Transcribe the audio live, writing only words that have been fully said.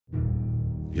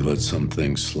You let some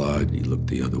things slide, you look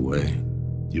the other way.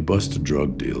 You bust a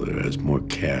drug dealer that has more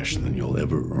cash than you'll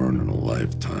ever earn in a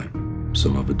lifetime.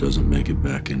 Some of it doesn't make it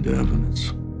back into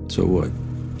evidence. So what?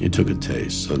 You took a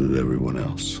taste, so did everyone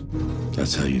else.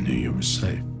 That's how you knew you were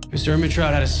safe. Mr.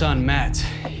 Ehrmantraut had a son, Matt.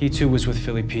 He too was with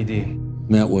Philly PD.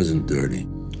 Matt wasn't dirty.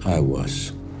 I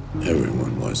was.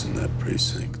 Everyone was in that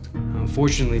precinct.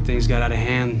 Unfortunately, things got out of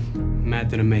hand. Matt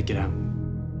didn't make it out.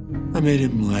 I made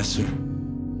him lesser.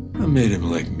 I made him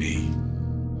like me.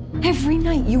 Every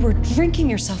night you were drinking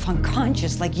yourself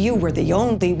unconscious like you were the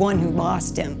only one who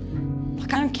lost him.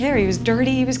 Look, I don't care. He was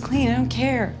dirty, he was clean. I don't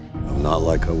care. I'm not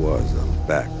like I was. I'm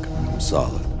back. I'm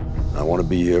solid. I want to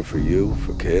be here for you,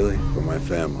 for Kaylee, for my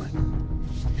family.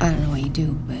 I don't know what you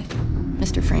do, but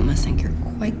Mr. Frank must think you're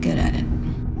quite good at it.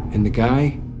 And the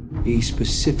guy, he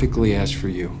specifically asked for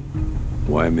you.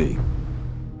 Why me?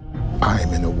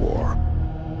 I'm in a war.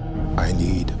 I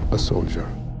need a soldier.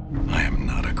 I am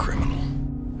not a criminal.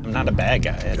 I'm not a bad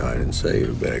guy. I didn't say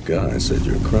you're a bad guy. I said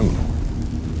you're a criminal.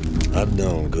 I've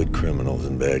known good criminals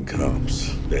and bad cops,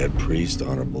 bad priests,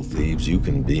 honorable thieves. You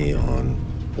can be on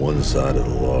one side of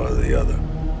the law or the other.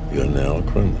 You're now a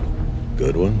criminal.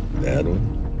 Good one, bad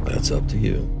one, that's up to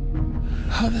you.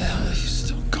 How the hell are you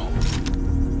still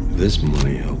going? This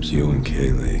money helps you and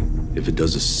Kaylee. If it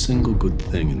does a single good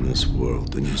thing in this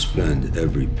world, then you spend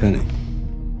every penny.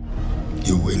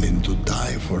 You willing to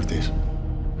die for this?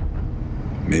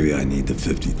 Maybe I need the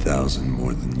 50,000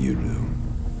 more than you do.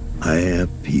 I have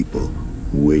people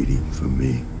waiting for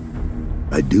me.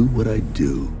 I do what I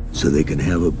do so they can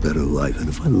have a better life. And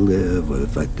if I live or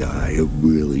if I die, it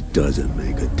really doesn't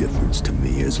make a difference to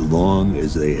me as long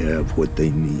as they have what they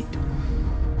need.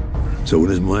 So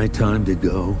when it's my time to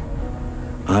go,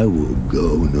 I will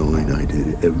go knowing I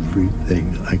did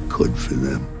everything I could for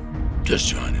them. Just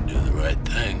trying to do the right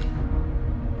thing.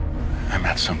 I'm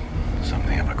at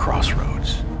something of a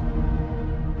crossroads.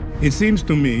 It seems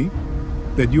to me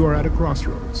that you are at a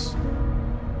crossroads.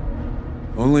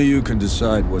 Only you can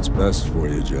decide what's best for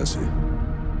you, Jesse.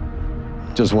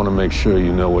 Just want to make sure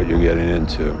you know what you're getting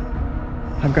into.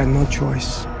 I've got no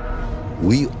choice.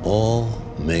 We all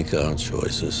make our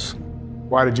choices.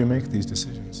 Why did you make these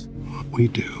decisions? We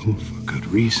do for good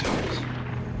reasons.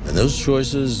 And those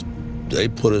choices, they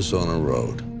put us on a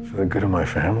road. For the good of my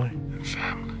family?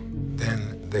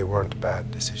 Then they weren't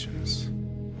bad decisions.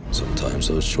 Sometimes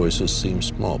those choices seem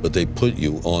small, but they put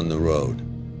you on the road.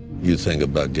 You think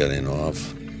about getting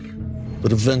off,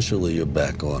 but eventually you're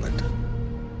back on it.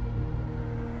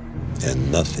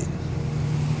 And nothing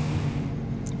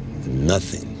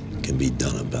can be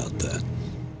done about that.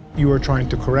 You are trying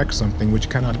to correct something which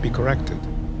cannot be corrected.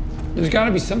 There's got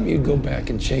to be something you'd go back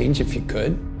and change if you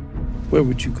could. Where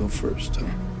would you go first, huh?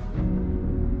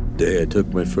 Day I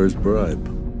took my first bribe.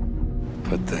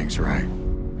 Put things right.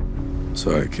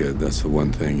 Sorry, kid, that's the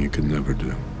one thing you could never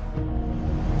do.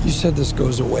 You said this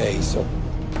goes away, so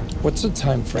what's the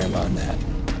time frame on that?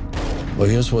 Well,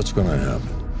 here's what's gonna happen.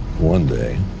 One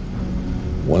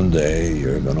day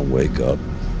you're gonna wake up,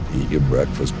 eat your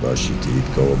breakfast, brush your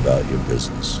teeth, go about your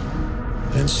business.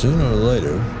 And sooner or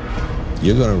later,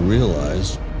 you're gonna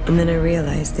realize... And then I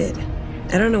realized it.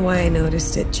 I don't know why I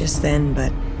noticed it just then,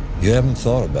 but... You haven't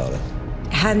thought about it.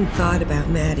 I hadn't thought about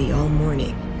Maddie all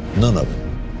morning. None of it.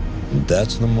 And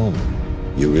that's the moment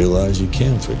you realize you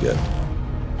can forget.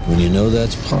 When you know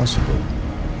that's possible,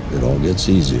 it all gets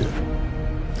easier.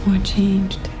 What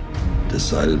changed?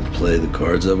 Decided to play the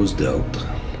cards I was dealt.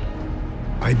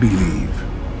 I believe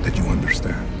that you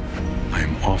understand. I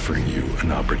am offering you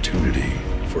an opportunity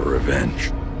for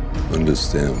revenge.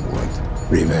 Understand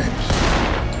what? Revenge.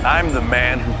 I'm the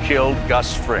man who killed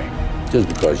Gus Fring. Just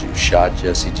because you shot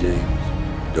Jesse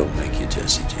James, don't make you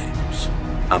Jesse James.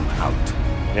 I'm out.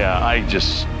 Yeah, I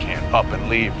just can't up and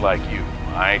leave like you,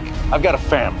 Mike. I've got a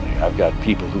family. I've got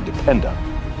people who depend on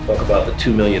me. Talk about the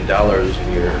 $2 million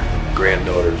in your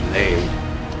granddaughter's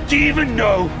name. Do you even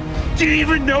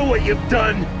know what you've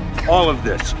done? All of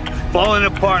this, falling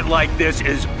apart like this,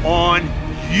 is on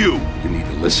you. You need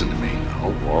to listen to me.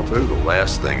 Oh, Walter, the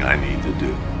last thing I need to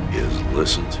do is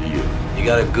listen to you. You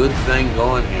got a good thing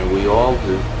going here. We all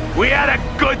do. We had a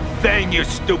good thing, you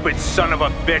stupid son of a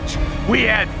bitch. We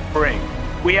had Fring.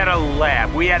 We had a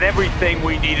lab. We had everything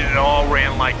we needed. It all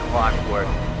ran like clockwork.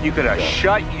 You could have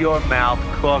shut your mouth,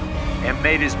 cooked, and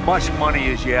made as much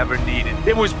money as you ever needed.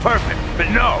 It was perfect.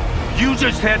 But no, you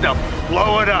just had to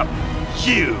blow it up.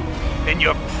 You and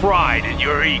your pride and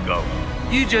your ego.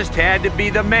 You just had to be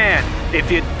the man.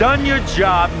 If you'd done your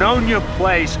job, known your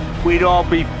place, we'd all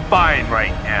be fine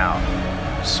right now.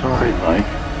 Sorry, Mike.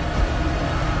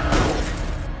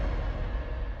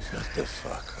 Shut the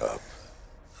fuck up.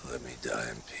 Let me die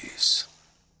in peace.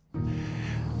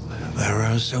 There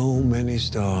are so many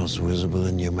stars visible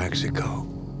in New Mexico.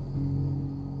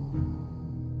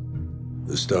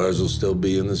 The stars will still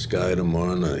be in the sky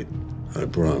tomorrow night, I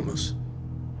promise.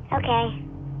 Okay.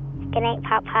 Good night,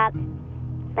 Pop Pop.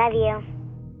 Love you.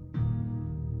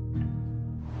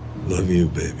 Love you,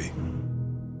 baby.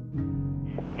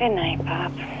 Good night,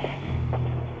 Pop.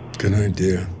 Good night,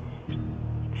 dear.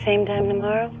 Same time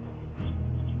tomorrow?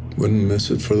 Wouldn't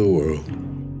miss it for the world.